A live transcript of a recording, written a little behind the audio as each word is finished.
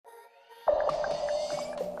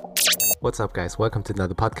What's up, guys? Welcome to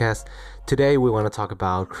another podcast. Today, we want to talk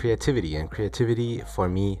about creativity. And creativity, for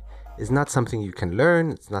me, is not something you can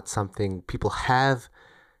learn, it's not something people have,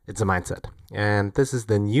 it's a mindset. And this is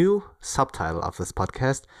the new subtitle of this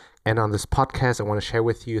podcast. And on this podcast, I want to share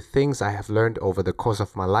with you things I have learned over the course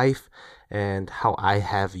of my life and how I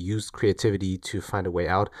have used creativity to find a way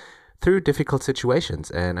out through difficult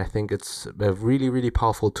situations. And I think it's a really, really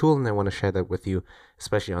powerful tool, and I want to share that with you,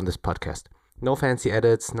 especially on this podcast. No fancy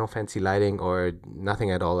edits, no fancy lighting, or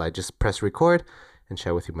nothing at all. I just press record and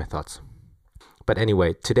share with you my thoughts. But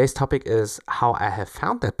anyway, today's topic is how I have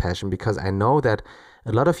found that passion, because I know that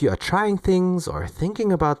a lot of you are trying things or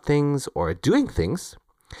thinking about things or doing things,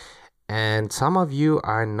 and some of you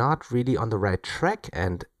are not really on the right track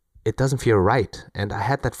and it doesn't feel right. And I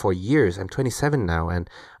had that for years. I'm 27 now, and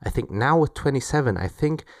I think now with 27, I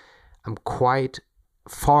think I'm quite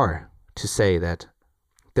far to say that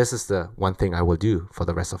this is the one thing I will do for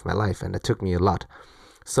the rest of my life, and it took me a lot.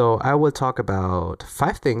 So I will talk about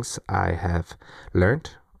 5 things I have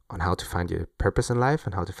learned on how to find your purpose in life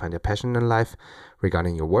and how to find your passion in life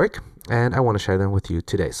regarding your work, and I want to share them with you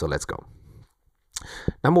today. So let's go.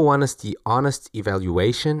 Number 1 is the honest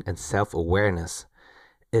evaluation and self-awareness.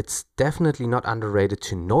 It's definitely not underrated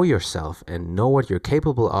to know yourself and know what you're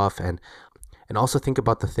capable of, and also think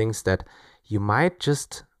about the things that you might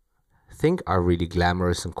just think are really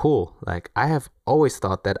glamorous and cool. Like, I have always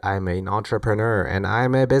thought that I'm an entrepreneur and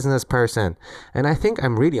I'm a business person, and I think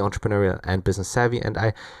I'm really entrepreneurial and business savvy, and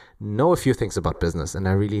I know a few things about business, and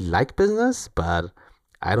I really like business, but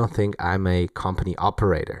I don't think I'm a company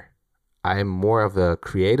operator. I'm more of a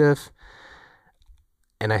creative,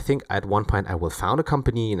 and I think at one point I will found a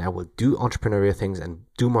company and I will do entrepreneurial things and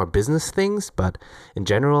do more business things, but in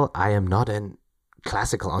general I am not an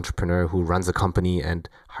classical entrepreneur who runs a company and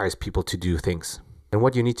hires people to do things. And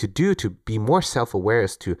what you need to do to be more self-aware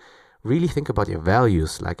is to really think about your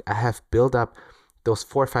values. Like, I have built up those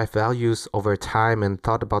 4 or 5 values over time and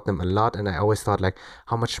thought about them a lot. And I always thought, like,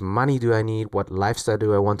 how much money do I need? What lifestyle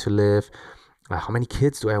do I want to live? How many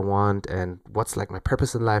kids do I want? And what's like my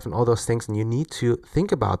purpose in life and all those things. And you need to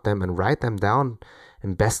think about them and write them down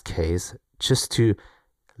in best case, just to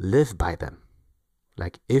live by them.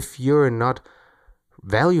 Like, if you're not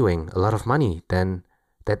valuing a lot of money, then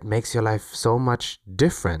that makes your life so much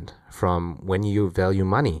different from when you value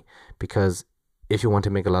money. Because if you want to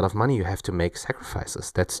make a lot of money, you have to make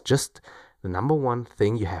sacrifices. That's just the number one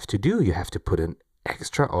thing you have to do. You have to put in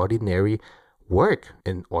extraordinary work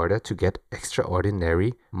in order to get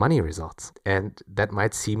extraordinary money results. And that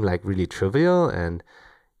might seem like really trivial, and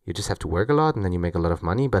you just have to work a lot and then you make a lot of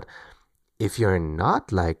money. But if you're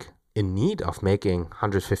not like in need of making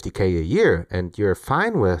 150K a year and you're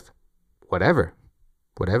fine with whatever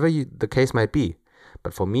the case might be,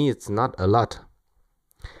 but for me it's not a lot,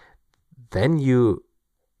 then you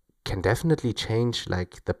can definitely change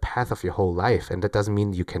like the path of your whole life. And that doesn't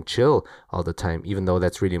mean you can chill all the time, even though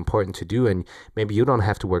that's really important to do, and maybe you don't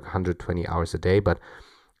have to work 120 hours a day, but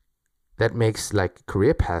that makes like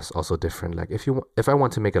career paths also different. Like, if I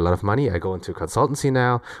want to make a lot of money, I go into consultancy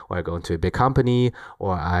now, or I go into a big company,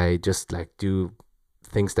 or I just like do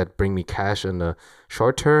things that bring me cash in the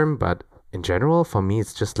short term. But in general, for me,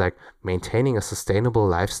 it's just like maintaining a sustainable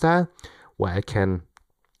lifestyle where I can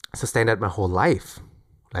sustain that my whole life,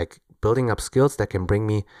 like building up skills that can bring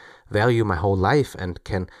me value my whole life and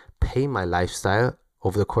can pay my lifestyle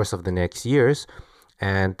over the course of the next years.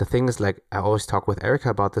 And the thing is, like, I always talk with Erica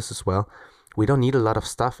about this as well. We don't need a lot of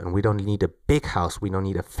stuff, and we don't need a big house. We don't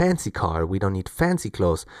need a fancy car. We don't need fancy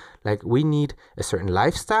clothes. Like, we need a certain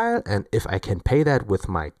lifestyle. And if I can pay that with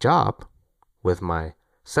my job, with my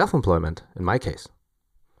self-employment, in my case,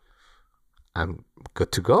 I'm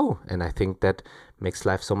good to go. And I think that makes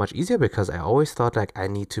life so much easier, because I always thought like I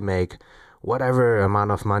need to make whatever amount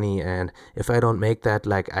of money. And if I don't make that,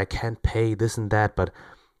 like, I can't pay this and that. But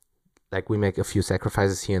like, we make a few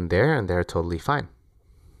sacrifices here and they're totally fine.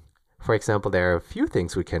 For example, there are a few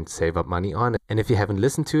things we can save up money on. And if you haven't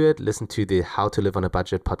listened to it, listen to the How to Live on a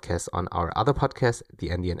Budget podcast on our other podcast,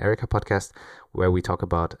 the Andy and Erica podcast, where we talk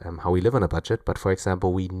about how we live on a budget. But for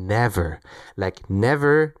example, we never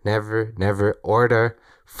order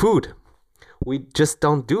food. We just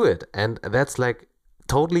don't do it. And that's like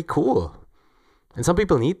totally cool. And some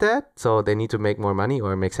people need that, so they need to make more money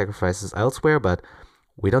or make sacrifices elsewhere, but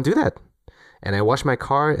we don't do that. And I wash my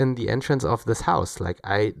car in the entrance of this house. Like,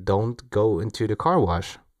 I don't go into the car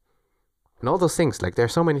wash. And all those things. Like, there are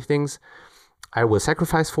so many things I will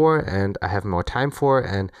sacrifice for and I have more time for.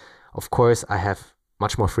 And of course, I have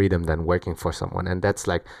much more freedom than working for someone. And that's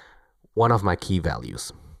like one of my key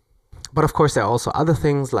values. But of course, there are also other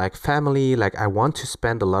things like family. Like I want to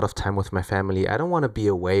spend a lot of time with my family. I don't want to be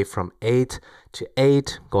away from 8 to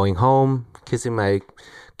 8, going home, kissing my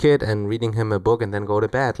kid and reading him a book and then go to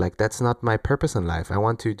bed. Like that's not my purpose in life. I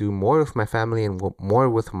want to do more with my family and more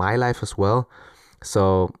with my life as well.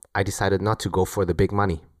 So I decided not to go for the big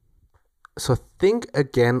money. So think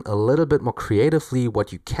again a little bit more creatively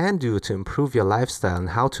what you can do to improve your lifestyle and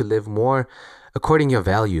how to live more according to your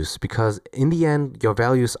values, because in the end, your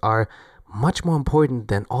values are much more important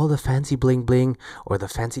than all the fancy bling bling or the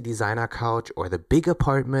fancy designer couch or the big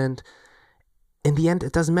apartment. In the end,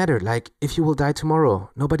 it doesn't matter. Like if you will die tomorrow,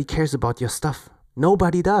 nobody cares about your stuff.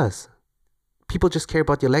 Nobody does. People just care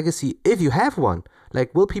about your legacy if you have one.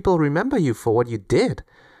 Like, will people remember you for what you did?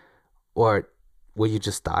 Or will you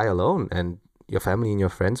just die alone and your family and your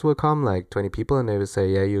friends will come, like 20 people, and they will say,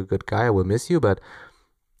 yeah, you're a good guy, I will miss you, but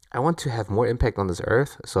I want to have more impact on this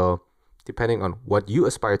earth. So depending on what you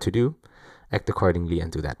aspire to do, act accordingly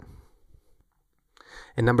and do that.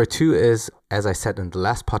 And number 2 is, as I said in the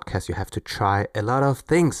last podcast, you have to try a lot of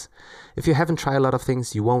things. If you haven't tried a lot of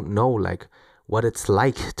things, you won't know like what it's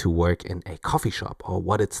like to work in a coffee shop, or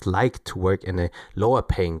what it's like to work in a lower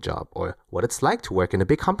paying job, or what it's like to work in a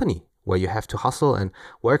big company where you have to hustle and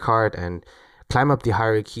work hard and climb up the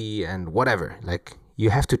hierarchy and whatever. Like you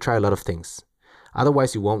have to try a lot of things.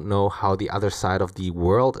 Otherwise, you won't know how the other side of the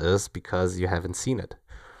world is because you haven't seen it.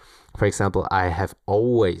 For example, I have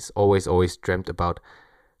always dreamt about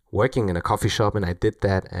working in a coffee shop, and I did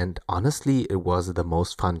that. And honestly, it was the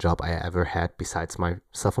most fun job I ever had besides my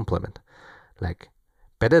self-employment. Like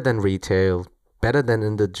better than retail, better than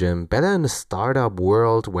in the gym, better in the startup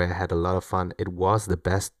world where I had a lot of fun. It was the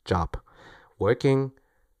best job. Working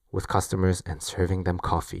with customers and serving them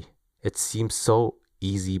coffee. It seems so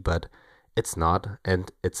easy, but it's not, and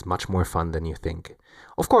it's much more fun than you think.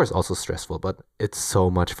 Of course, also stressful, but it's so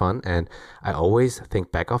much fun, and I always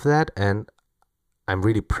think back of that, and I'm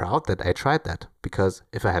really proud that I tried that, because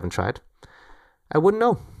if I haven't tried, I wouldn't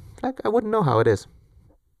know. Like, I wouldn't know how it is.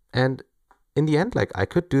 And in the end, like, I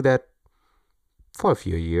could do that for a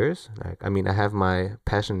few years. Like, I mean, I have my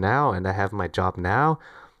passion now, and I have my job now.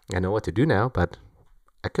 I know what to do now, but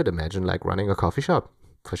I could imagine, like, running a coffee shop,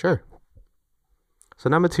 for sure. So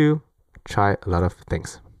number 2, try a lot of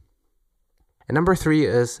things. And number 3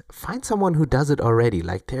 is find someone who does it already.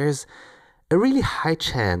 Like there's a really high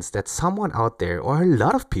chance that someone out there or a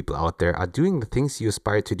lot of people out there are doing the things you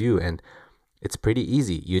aspire to do. And it's pretty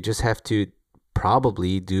easy. You just have to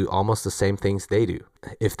probably do almost the same things they do.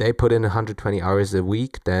 If they put in 120 hours a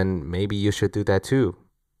week, then maybe you should do that too.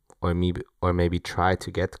 Or maybe try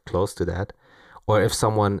to get close to that. Or if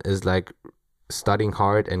someone is like studying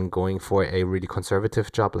hard and going for a really conservative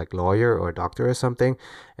job like lawyer or doctor or something,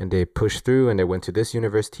 and they push through and they went to this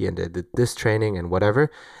university and they did this training and whatever,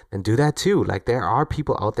 then do that too. Like there are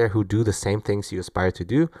people out there who do the same things you aspire to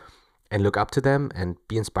do, and look up to them and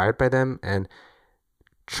be inspired by them and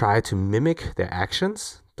try to mimic their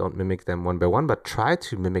actions. Don't mimic them one by one, but try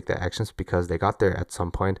to mimic their actions because they got there at some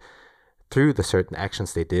point through the certain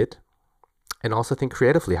actions they did. And also think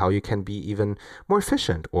creatively how you can be even more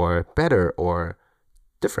efficient or better or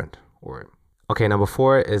different. Or okay, number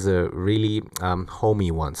 4 is a really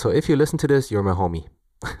homey one. So if you listen to this, you're my homie.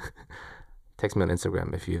 Text me on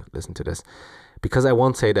Instagram if you listen to this. Because I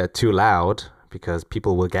won't say that too loud because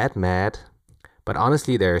people will get mad. But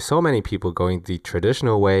honestly, there are so many people going the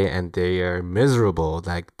traditional way and they are miserable.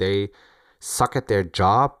 Like they suck at their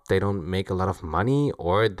job, they don't make a lot of money,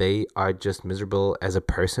 or they are just miserable as a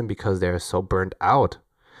person because they're so burnt out.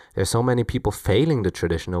 There's so many people failing the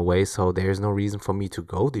traditional way, so there's no reason for me to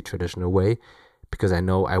go the traditional way because I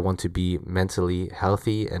know I want to be mentally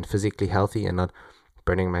healthy and physically healthy and not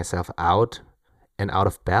burning myself out and out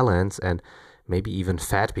of balance and maybe even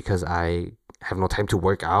fat because I have no time to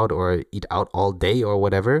work out or eat out all day or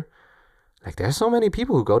whatever. Like there's so many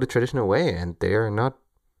people who go the traditional way and they're not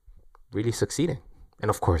really succeeding. And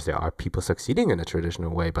of course there are people succeeding in a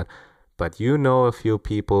traditional way, but you know a few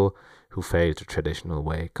people who failed the traditional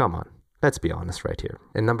way. Come on, let's be honest right here.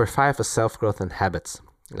 And number 5 is self-growth and habits.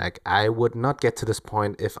 Like I would not get to this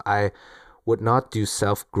point if I would not do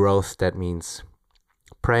self-growth. That means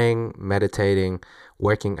praying, meditating,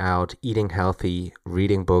 working out, eating healthy,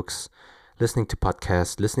 reading books, listening to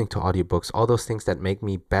podcasts, listening to audiobooks, all those things that make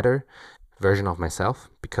me better version of myself.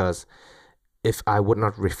 Because if I would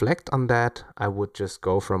not reflect on that, I would just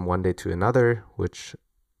go from one day to another, which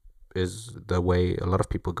is the way a lot of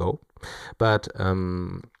people go. But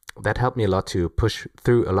that helped me a lot to push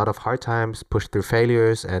through a lot of hard times, push through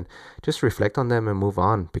failures, and just reflect on them and move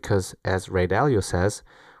on. Because as Ray Dalio says,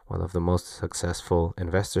 one of the most successful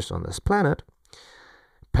investors on this planet,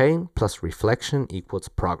 Pain plus reflection equals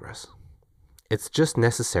progress. It's just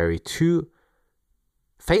necessary to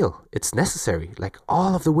fail. It's necessary. Like,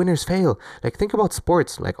 all of the winners fail. Like, think about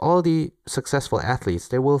sports. Like, all the successful athletes,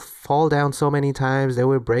 they will fall down so many times, they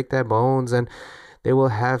will break their bones, and they will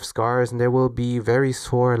have scars, and they will be very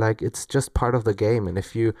sore. Like, it's just part of the game. And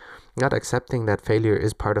if you're not accepting that failure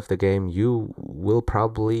is part of the game, you will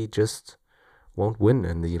probably just won't win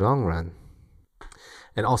in the long run.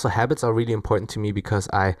 And also, habits are really important to me because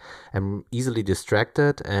I am easily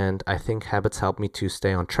distracted, and I think habits help me to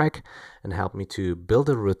stay on track and help me to build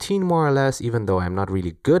a routine, more or less. Even though I'm not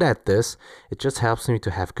really good at this, it just helps me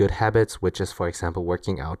to have good habits, which is, for example,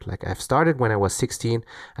 working out. Like, I've started when I was 16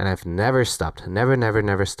 and I've never stopped,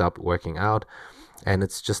 never stopped working out. And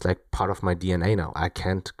it's just like part of my DNA now. I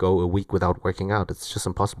can't go a week without working out. It's just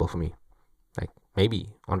impossible for me. Like,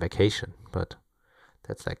 maybe on vacation, but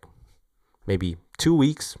that's like maybe 2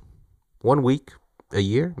 weeks, 1 week, a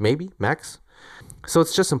year, maybe max. So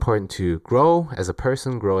it's just important to grow as a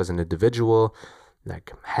person, grow as an individual,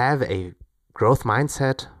 like have a growth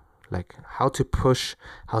mindset, like how to push,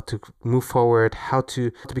 how to move forward, how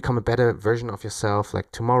to become a better version of yourself,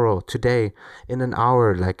 like tomorrow, today, in an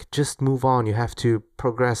hour. Like, just move on. You have to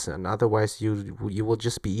progress, and otherwise you will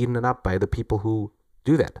just be eaten up by the people who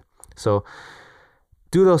do that. So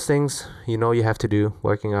do those things you have to do: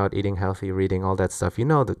 working out, eating healthy, reading, all that stuff. You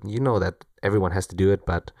know that everyone has to do it,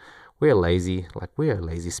 but we're lazy. Like, we're a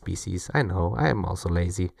lazy species. I know, I am also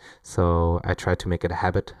lazy. So I try to make it a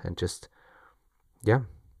habit and just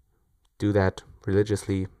do that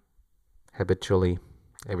religiously, habitually,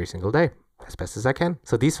 every single day, as best as I can.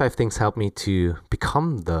 So these 5 things help me to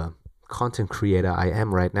become the content creator I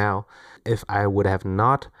am right now. If I would have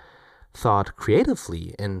not thought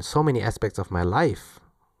creatively in so many aspects of my life,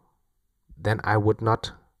 then I would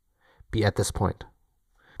not be at this point.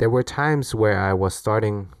 There were times where I was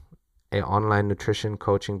starting an online nutrition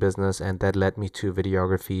coaching business, and that led me to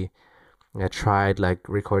videography. I tried like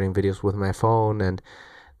recording videos with my phone, and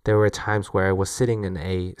there were times where I was sitting in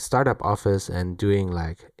a startup office and doing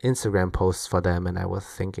like Instagram posts for them, and I was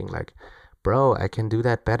thinking like, bro, I can do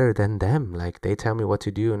that better than them. Like, they tell me what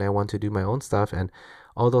to do and I want to do my own stuff. And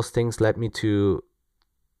all those things led me to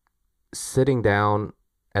sitting down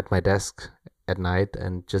at my desk at night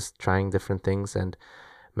and just trying different things and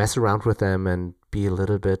mess around with them and be a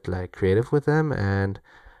little bit like creative with them. And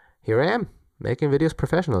here I am making videos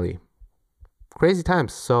professionally. Crazy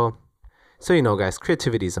times. So guys,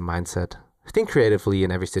 creativity is a mindset. Think creatively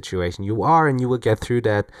in every situation you are, and you will get through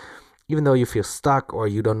that. Even though you feel stuck or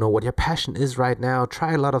you don't know what your passion is right now,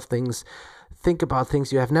 try a lot of things. Think about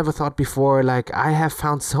things you have never thought before. Like, I have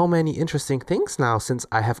found so many interesting things now since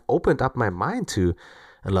I have opened up my mind to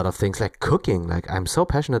a lot of things, like cooking. Like, I'm so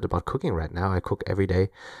passionate about cooking right now. I cook every day,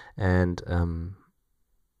 and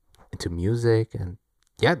into music, and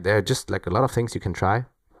there are just like a lot of things you can try.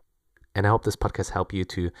 And I hope this podcast helped you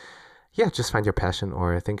to just find your passion,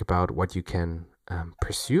 or think about what you can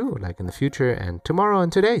pursue like in the future and tomorrow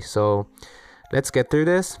and today. So let's get through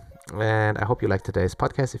this. And I hope you liked today's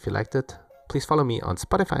podcast. If you liked it, please follow me on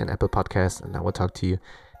Spotify and Apple Podcasts, and I will talk to you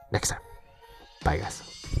next time. Bye, guys.